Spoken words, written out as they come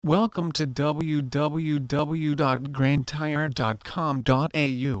Welcome to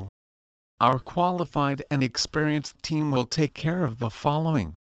www.grandtire.com.au. Our qualified and experienced team will take care of the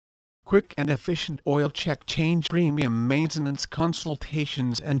following: quick and efficient oil check change, premium maintenance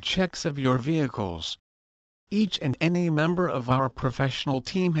consultations and checks of your vehicles. Each and any member of our professional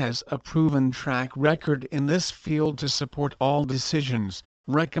team has a proven track record in this field to support all decisions,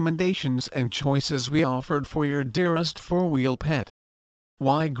 recommendations and choices we offered for your dearest four-wheel pet.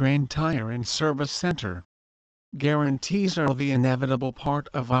 Why Grand Tire and Service Center? Guarantees are the inevitable part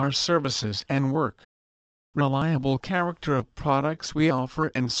of our services and work. Reliable character of products we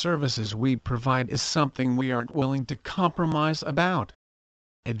offer and services we provide is something we aren't willing to compromise about.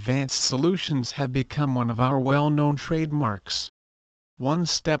 Advanced solutions have become one of our well-known trademarks. One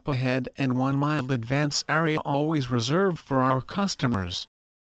step ahead and 1 mile advance area always reserved for our customers.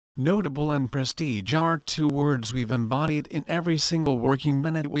 Notable and prestige are two words we've embodied in every single working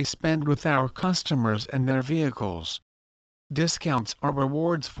minute we spend with our customers and their vehicles. Discounts are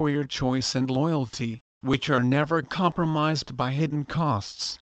rewards for your choice and loyalty, which are never compromised by hidden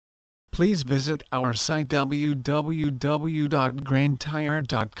costs. Please visit our site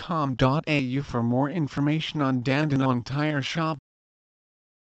www.grandtire.com.au for more information on Dandenong Tire Shop.